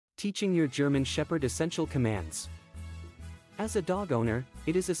Teaching your German Shepherd essential commands. As a dog owner,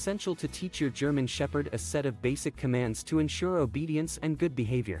 it is essential to teach your German Shepherd a set of basic commands to ensure obedience and good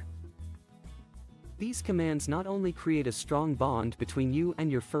behavior. These commands not only create a strong bond between you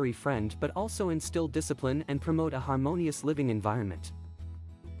and your furry friend but also instill discipline and promote a harmonious living environment.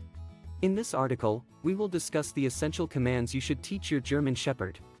 In this article, we will discuss the essential commands you should teach your German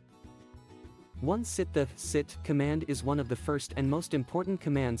Shepherd. 1. Sit. The sit command is one of the first and most important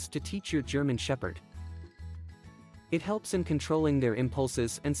commands to teach your German Shepherd. It helps in controlling their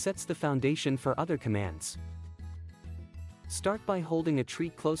impulses and sets the foundation for other commands. Start by holding a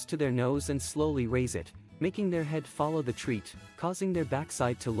treat close to their nose and slowly raise it, making their head follow the treat, causing their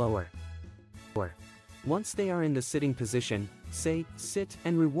backside to lower. Once they are in the sitting position, say, sit,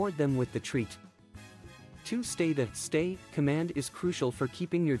 and reward them with the treat. 2. Stay. The stay command is crucial for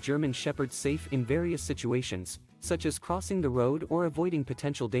keeping your German Shepherd safe in various situations, such as crossing the road or avoiding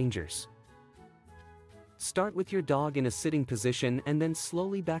potential dangers. Start with your dog in a sitting position and then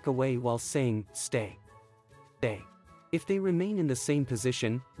slowly back away while saying, stay. Stay. If they remain in the same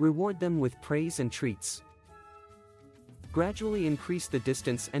position, reward them with praise and treats. Gradually increase the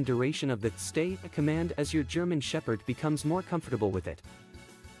distance and duration of the stay command as your German Shepherd becomes more comfortable with it.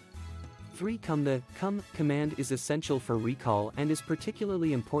 3. Come. The come command is essential for recall and is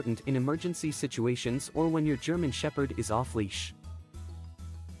particularly important in emergency situations or when your German Shepherd is off-leash.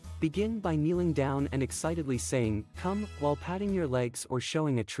 Begin by kneeling down and excitedly saying, come, while patting your legs or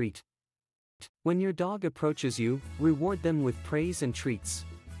showing a treat. When your dog approaches you, reward them with praise and treats.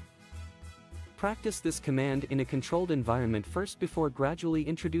 Practice this command in a controlled environment first before gradually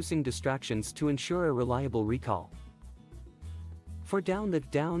introducing distractions to ensure a reliable recall. For down. The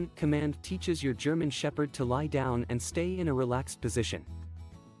down command teaches your German Shepherd to lie down and stay in a relaxed position.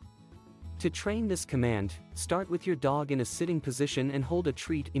 To train this command, start with your dog in a sitting position and hold a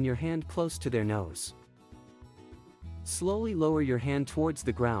treat in your hand close to their nose. Slowly lower your hand towards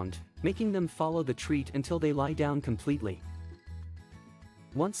the ground, making them follow the treat until they lie down completely.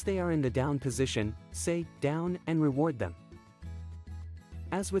 Once they are in the down position, say, down, and reward them.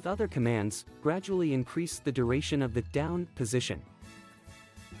 As with other commands, gradually increase the duration of the down position.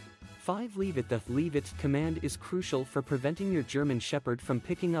 5. Leave it. The leave it command is crucial for preventing your German Shepherd from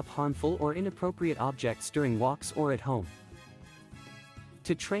picking up harmful or inappropriate objects during walks or at home.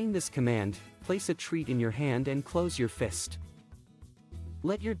 To train this command, place a treat in your hand and close your fist.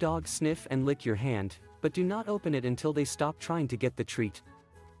 Let your dog sniff and lick your hand, but do not open it until they stop trying to get the treat.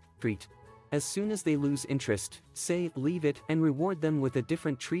 As soon as they lose interest, say, leave it, and reward them with a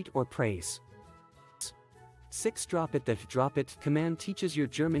different treat or praise. 6. Drop it. The drop it command teaches your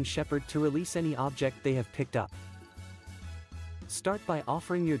German Shepherd to release any object they have picked up. Start by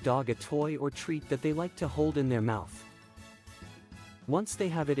offering your dog a toy or treat that they like to hold in their mouth. Once they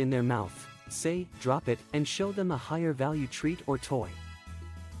have it in their mouth, say, drop it, and show them a higher value treat or toy.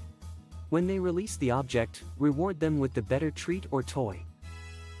 When they release the object, reward them with the better treat or toy.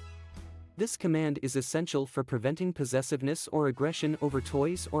 This command is essential for preventing possessiveness or aggression over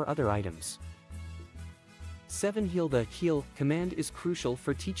toys or other items. 7. Heel. The heel command is crucial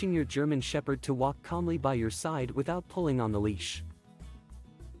for teaching your German Shepherd to walk calmly by your side without pulling on the leash.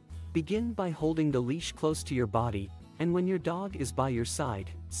 Begin by holding the leash close to your body, and when your dog is by your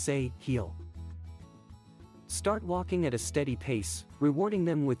side, say, heel. Start walking at a steady pace, rewarding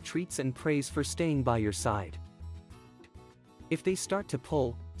them with treats and praise for staying by your side. If they start to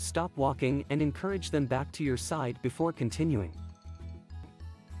pull, stop walking and encourage them back to your side before continuing.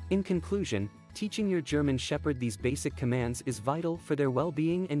 In conclusion, teaching your German Shepherd these basic commands is vital for their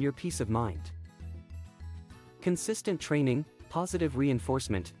well-being and your peace of mind. Consistent training, positive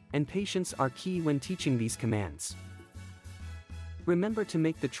reinforcement, and patience are key when teaching these commands. Remember to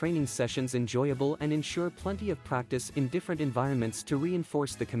make the training sessions enjoyable and ensure plenty of practice in different environments to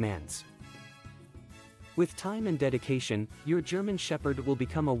reinforce the commands. With time and dedication, your German Shepherd will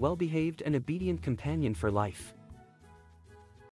become a well-behaved and obedient companion for life.